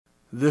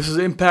This is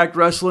Impact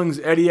Wrestling's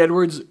Eddie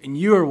Edwards, and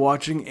you are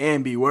watching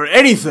AMBY, where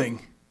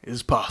anything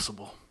is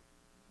possible.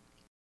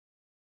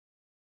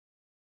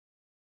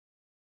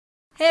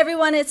 Hey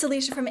everyone, it's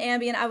Alicia from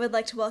AMBY, and I would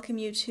like to welcome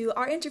you to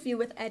our interview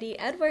with Eddie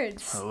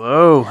Edwards.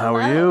 Hello, how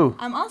are you?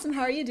 I'm awesome,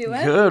 how are you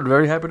doing? Good,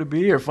 very happy to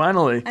be here,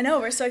 finally. I know,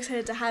 we're so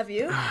excited to have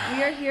you.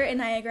 We are here in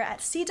Niagara at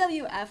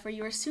CWF, where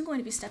you are soon going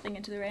to be stepping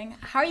into the ring.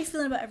 How are you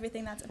feeling about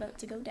everything that's about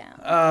to go down?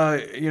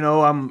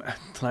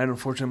 Tonight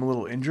unfortunately I'm a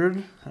little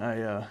injured.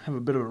 I have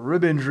a bit of a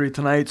rib injury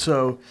tonight,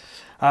 so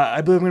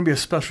I believe I'm going to be a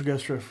special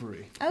guest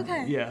referee.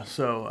 Okay. Yeah,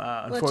 so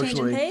A little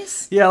unfortunately. change in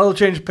pace? Yeah, a little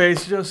change of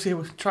pace. Just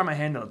try my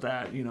hand at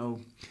that, you know.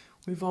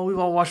 We've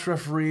all watched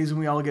referees, and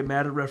we all get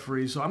mad at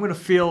referees. So I'm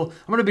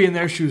gonna be in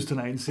their shoes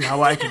tonight and see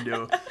how I can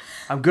do.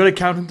 I'm good at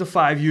counting to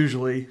 5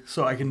 usually,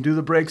 so I can do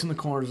the breaks in the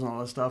corners and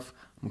all that stuff.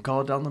 I'm gonna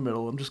call it down the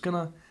middle. I'm just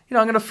gonna,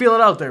 I'm gonna feel it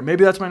out there.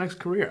 Maybe that's my next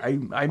career.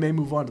 I may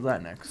move on to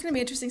that next. It's gonna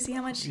be interesting to see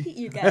how much heat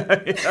you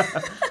get.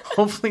 Yeah,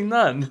 hopefully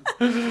none.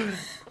 Well,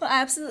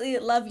 I absolutely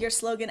love your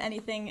slogan,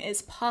 "Anything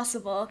is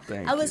possible."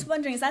 Thank I was you.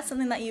 wondering, is that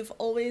something that you've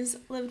always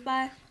lived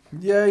by?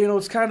 Yeah,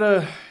 it's kind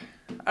of,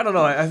 I don't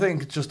know. I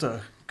think it's just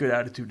a good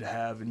attitude to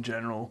have in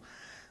general,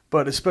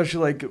 but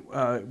especially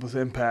with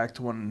Impact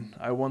when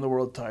I won the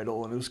world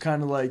title, and it was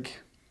kind of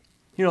like,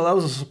 that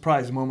was a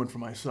surprise moment for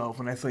myself,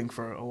 and I think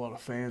for a lot of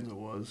fans it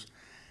was.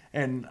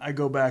 And I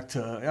go back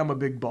to, I'm a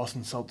big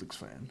Boston Celtics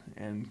fan,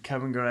 and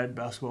Kevin Garnett,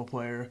 basketball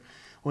player,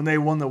 when they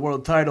won the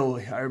world title,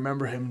 I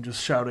remember him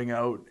just shouting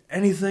out,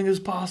 "Anything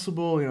is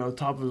possible,"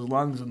 top of his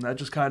lungs, and that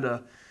just kind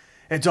of,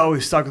 it's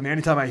always stuck with me.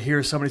 Anytime I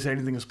hear somebody say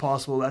anything is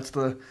possible, that's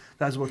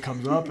what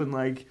comes up, and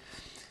I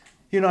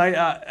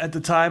at the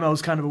time I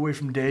was kind of away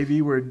from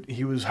Davey where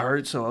he was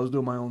hurt, so I was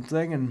doing my own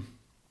thing, and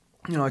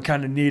I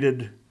kind of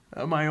needed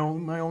my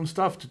own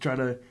stuff to try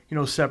to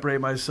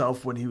separate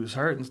myself when he was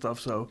hurt and stuff.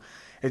 So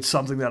it's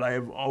something that I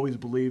have always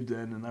believed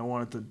in, and I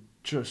wanted to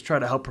just try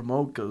to help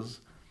promote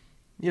because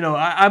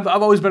I've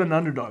always been an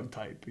underdog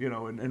type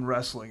in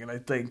wrestling, and I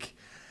think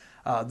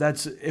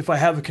that's, if I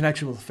have a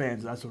connection with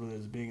fans, that's what it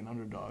is, being an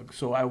underdog.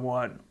 So I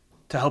want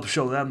to help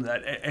show them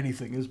that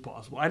anything is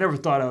possible. I never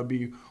thought I would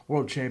be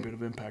world champion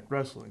of Impact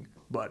Wrestling,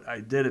 but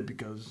I did it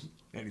because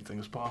anything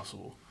is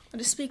possible. Well,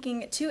 just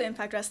speaking to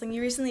Impact Wrestling,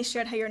 you recently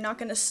shared how you're not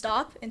going to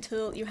stop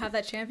until you have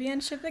that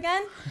championship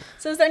again.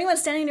 So is there anyone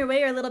standing in your way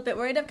you're a little bit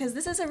worried of? Because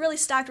this is a really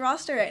stacked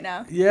roster right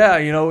now. Yeah,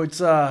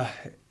 it's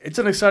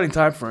an exciting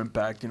time for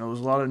Impact. There's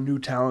a lot of new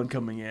talent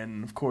coming in,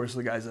 and of course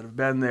the guys that have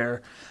been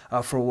there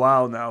for a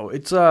while now.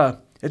 It's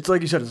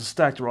like you said, it's a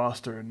stacked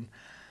roster, and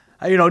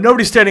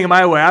nobody's standing in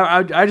my way.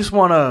 I just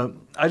want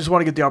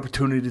to get the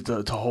opportunity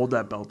to hold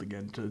that belt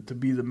again, to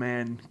be the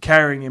man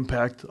carrying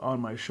Impact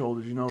on my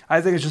shoulders. I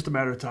think it's just a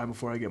matter of time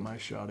before I get my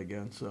shot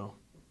again. So,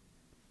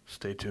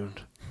 stay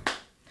tuned.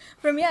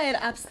 For me, I had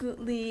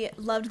absolutely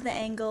loved the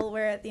angle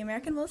where the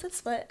American Bulls had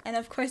split, and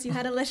of course you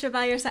had Alicia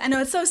by your side. I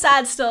know it's so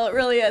sad still, it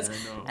really is.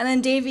 And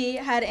then Davey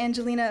had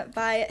Angelina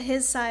by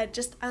his side.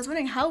 I was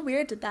wondering, how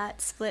weird did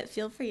that split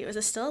feel for you? Was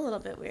it still a little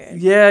bit weird?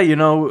 Yeah,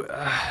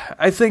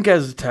 I think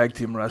as tag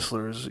team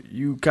wrestlers,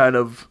 you kind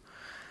of,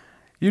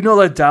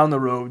 that down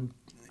the road,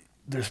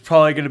 there's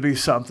probably going to be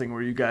something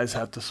where you guys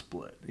have to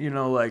split.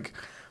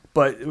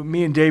 But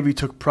me and Davey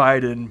took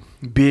pride in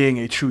being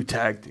a true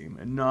tag team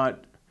and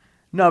not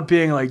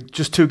being like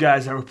just two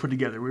guys that were put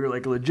together. We were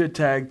like a legit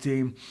tag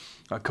team,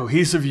 a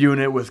cohesive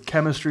unit with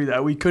chemistry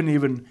that we couldn't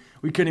even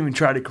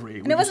try to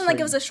create. And it wasn't like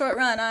it was a short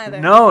run either.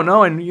 No,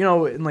 and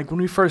when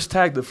we first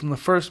tagged, from the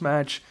first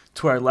match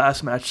to our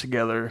last match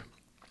together,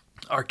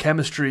 our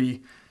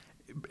chemistry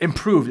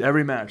improved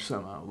every match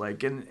somehow.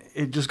 And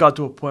it just got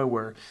to a point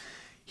where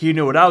he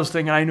knew what I was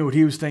thinking, I knew what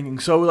he was thinking.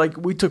 So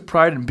we took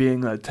pride in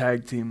being a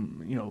tag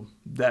team,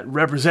 that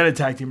represented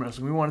tag team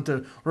wrestling. We wanted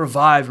to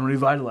revive and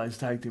revitalize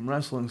tag team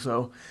wrestling.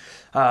 So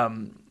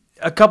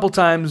a couple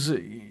times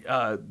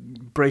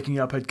breaking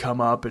up had come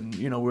up, and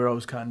we were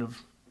always kind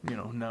of,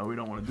 no, we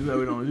don't want to do that,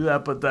 we don't want to do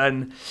that. But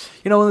then,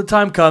 when the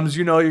time comes,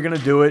 you're going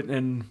to do it,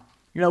 and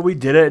we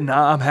did it, and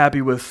I'm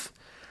happy with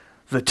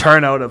the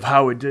turnout of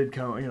how it did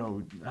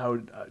come, how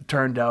it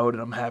turned out,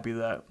 and I'm happy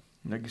that,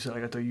 like you said, I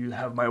got to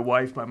have my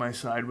wife by my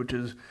side, which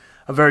is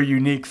a very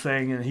unique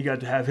thing, and he got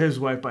to have his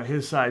wife by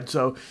his side.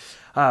 So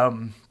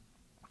I'm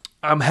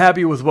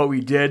happy with what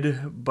we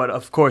did, but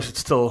of course it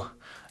still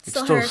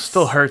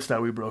hurts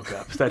that we broke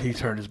up, that he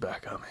turned his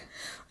back on me.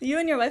 You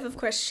and your wife, of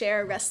course,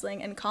 share wrestling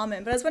in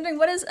common, but I was wondering,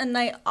 what is a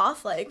night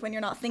off like when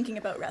you're not thinking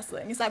about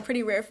wrestling? Is that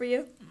pretty rare for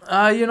you?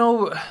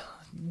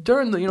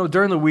 During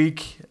the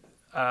week,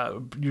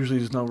 usually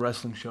there's no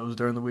wrestling shows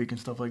during the week and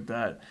stuff like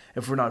that,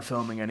 if we're not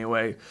filming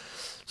anyway.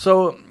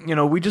 So,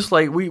 we just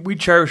we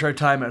cherish our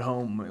time at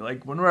home.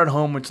 When we're at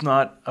home, it's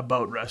not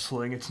about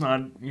wrestling. It's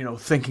not,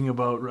 thinking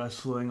about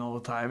wrestling all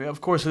the time. Of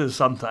course it is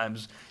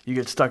sometimes. You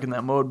get stuck in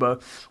that mode,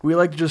 but we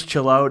like to just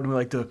chill out, and we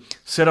like to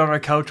sit on our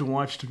couch and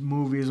watch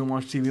movies and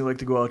watch TV. We like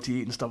to go out to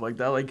eat and stuff like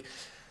that.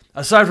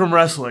 Aside from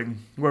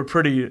wrestling, we're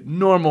pretty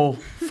normal,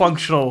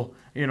 functional,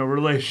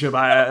 relationship.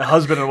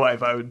 Husband and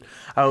wife, I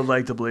would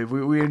like to believe.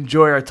 We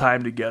enjoy our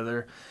time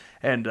together,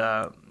 and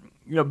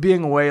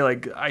being away,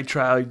 like I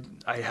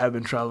have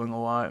been traveling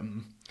a lot,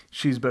 and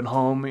she's been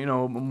home,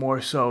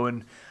 more so,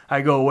 and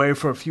I go away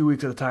for a few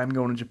weeks at a time,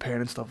 going to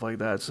Japan and stuff like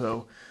that.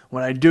 So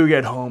when I do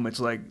get home, it's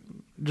like,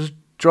 just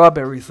drop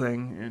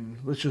everything and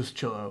let's just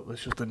chill out.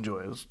 Let's just enjoy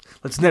it.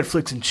 Let's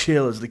Netflix and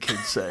chill, as the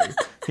kids say.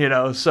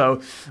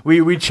 So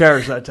we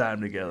cherish that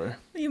time together.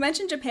 You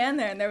mentioned Japan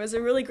there, and there was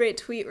a really great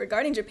tweet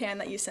regarding Japan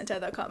that you sent out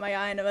that caught my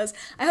eye, and it was,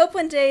 I hope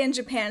one day in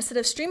Japan, instead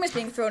of streamers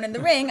being thrown in the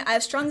ring, I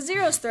have strong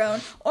zeros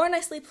thrown or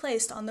nicely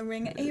placed on the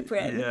ring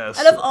apron. Yes.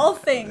 Out of all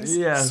things,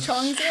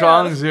 strong zeros.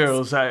 Strong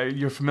zeros.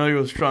 You're familiar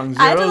with strong zeros?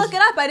 I had to look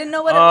it up. I didn't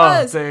know what it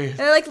was.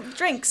 They're like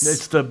drinks.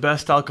 It's the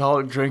best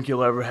alcoholic drink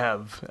you'll ever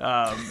have.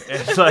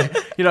 It's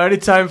like,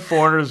 anytime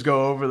foreigners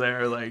go over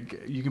there,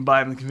 like, you can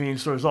buy them in the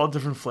convenience stores, all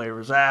different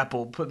flavors.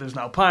 Apple, there's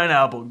now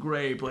pineapple,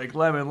 grape, like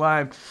lemon,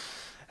 lime.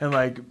 And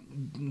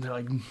they're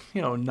like,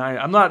 9.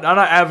 I'm not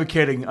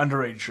advocating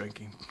underage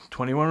drinking,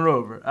 21 or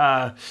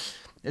over.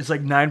 It's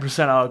like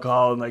 9%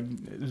 alcohol and like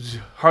there's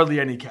hardly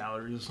any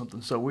calories or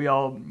something. So we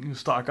all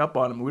stock up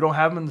on them. We don't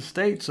have them in the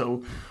States,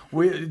 so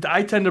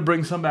I tend to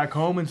bring some back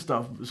home and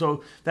stuff.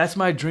 So that's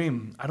my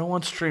dream. I don't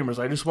want streamers.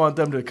 I just want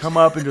them to come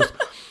up and just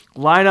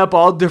line up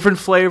all different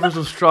flavors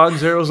of strong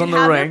zeros on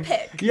the ring.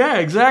 Yeah,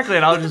 exactly.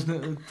 And I'll just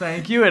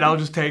thank you, and I'll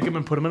just take them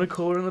and put them in a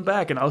cooler in the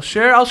back, and I'll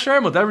share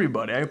them with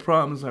everybody. I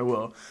promise I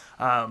will.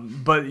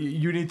 But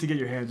you need to get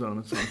your hands on them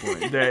at some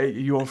point.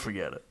 You won't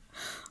forget it.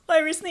 Well,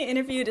 I recently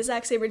interviewed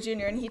Zack Sabre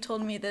Jr., and he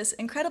told me this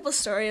incredible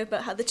story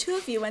about how the two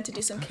of you went to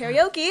do some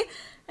karaoke,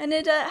 and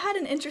it had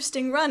an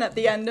interesting run at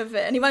the end of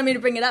it. And he wanted me to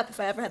bring it up if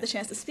I ever had the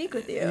chance to speak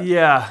with you.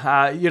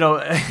 Yeah,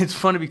 it's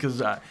funny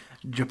because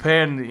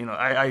Japan,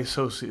 I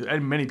associate,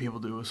 and many people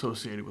do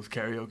associate it with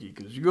karaoke,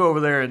 because you go over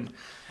there and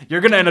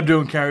you're going to end up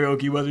doing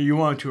karaoke whether you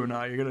want to or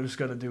not. You're just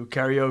going to do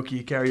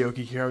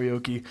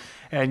karaoke.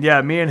 And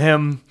yeah, me and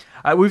him,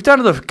 we've done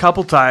it a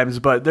couple times,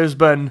 but there's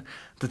been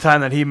the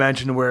time that he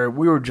mentioned where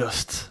we were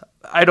just,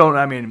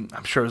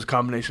 I'm sure it was a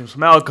combination of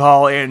some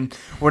alcohol, and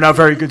we're not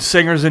very good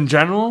singers in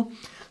general.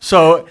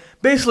 So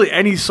basically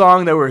any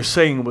song that we were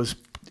singing was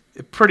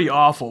pretty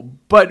awful.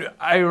 But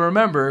I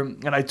remember,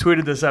 and I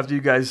tweeted this after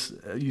you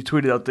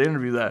tweeted out the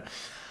interview, that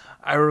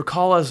I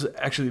recall us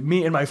actually,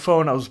 me in my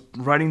phone, I was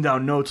writing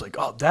down notes like,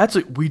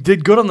 we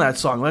did good on that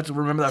song. Let's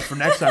remember that for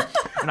next time.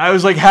 And I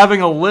was like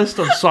having a list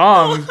of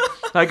songs.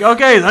 Like,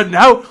 okay,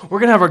 now we're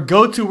going to have our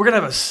go-to. We're going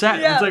to have a set.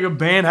 Yeah. It's like a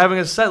band having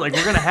a set. Like,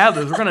 we're going to have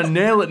this. We're going to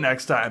nail it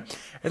next time.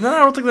 And then I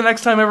don't think the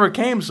next time ever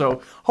came.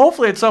 So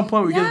hopefully at some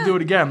point we get to do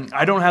it again.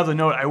 I don't have the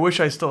note. I wish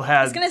I still had.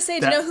 I was going to say,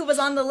 do you know who was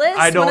on the list?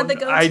 One of the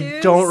go-tos? I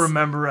don't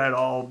remember at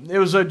all. It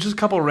was just a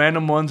couple of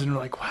random ones, and we're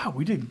like, wow,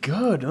 we did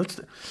good. Let's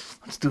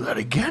do that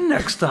again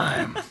next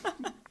time.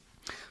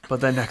 But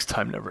that next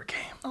time never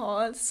came. Oh,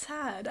 it's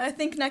sad. I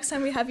think next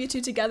time we have you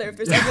two together, if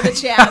there's ever the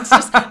chance,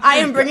 I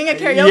am bringing a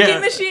karaoke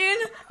machine,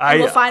 and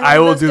we'll find one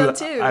of those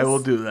go-tos. I will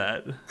do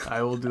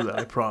that.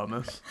 I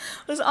promise.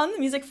 On the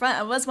music front,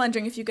 I was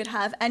wondering if you could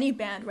have any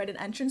band write an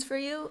entrance for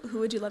you. Who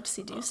would you love to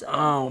see do so?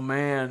 Oh,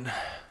 man.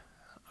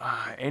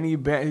 Any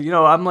band.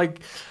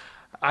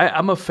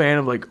 I'm a fan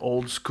of, like,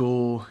 old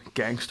school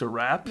gangster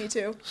rap. Me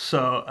too.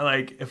 So,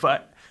 like, if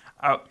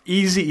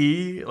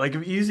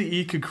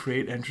Eazy-E could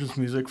create entrance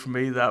music for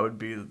me, that would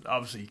be,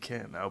 obviously he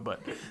can't now,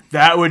 but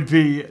that would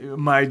be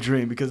my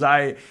dream, because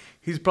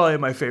he's probably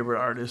my favorite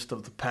artist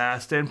of the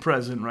past and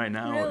present right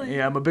now. Really?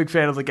 Yeah, I'm a big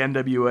fan of like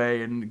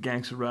NWA and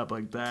gangster rap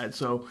like that.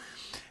 So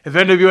if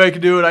NWA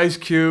could do it, Ice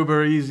Cube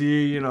or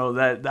Eazy,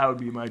 that would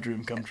be my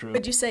dream come true.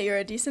 Would you say you're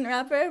a decent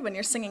rapper when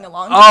you're singing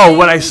along? Oh,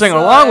 when I sing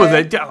along with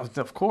it, yeah,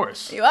 of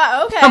course. You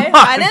are? Okay.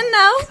 I didn't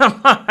know.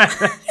 Come on.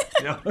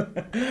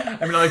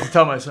 I like to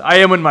tell myself, I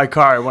am in my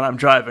car when I'm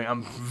driving.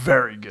 I'm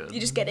very good. You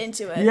just get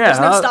into it. Yeah. There's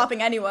no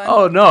stopping anyone.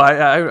 Oh, no.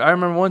 I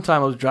remember one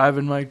time I was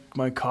driving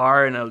my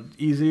car, and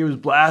Eazy was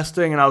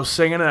blasting, and I was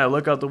singing, and I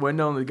look out the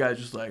window, and the guy's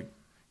just like,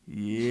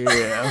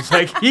 yeah. I was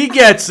like, he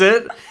gets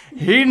it.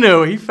 He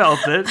knew. He felt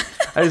it.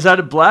 I just had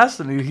to blast,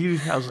 and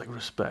I was like,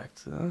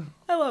 respect.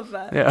 I love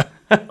that. Yeah.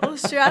 Well,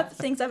 to wrap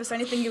things up, is there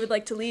anything you would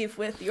like to leave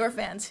with your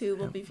fans who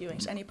will be viewing?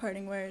 Any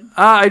parting word?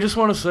 I just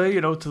want to say,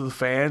 to the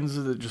fans,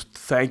 just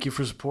thank you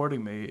for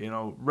supporting me.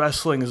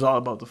 Wrestling is all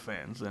about the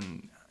fans,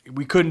 and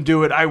we couldn't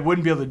do it. I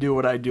wouldn't be able to do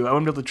what I do. I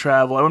wouldn't be able to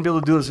travel. I wouldn't be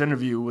able to do this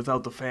interview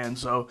without the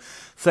fans. So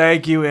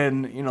thank you,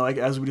 and,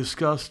 as we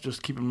discussed,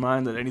 just keep in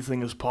mind that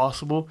anything is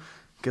possible.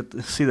 Get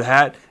to see the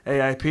hat,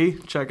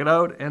 AIP, check it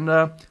out,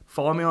 and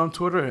follow me on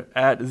Twitter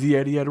at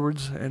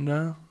 @TheEddieEdwards, and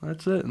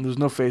that's it. And there's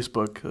no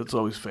Facebook. That's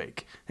always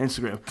fake.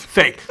 Instagram,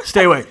 fake.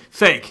 Stay away,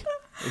 fake,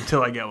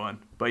 until I get one.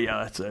 But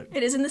yeah, that's it.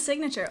 It is in the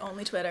signature,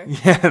 only Twitter.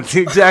 Yeah,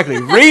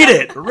 exactly. Read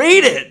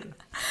it.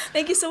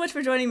 Thank you so much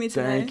for joining me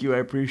today. Thank you, I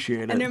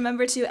appreciate it. And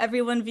remember, to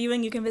everyone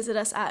viewing, you can visit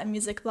us at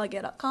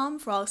musicblogger.com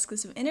for all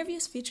exclusive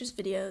interviews, features,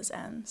 videos,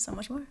 and so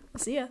much more.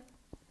 We'll see ya.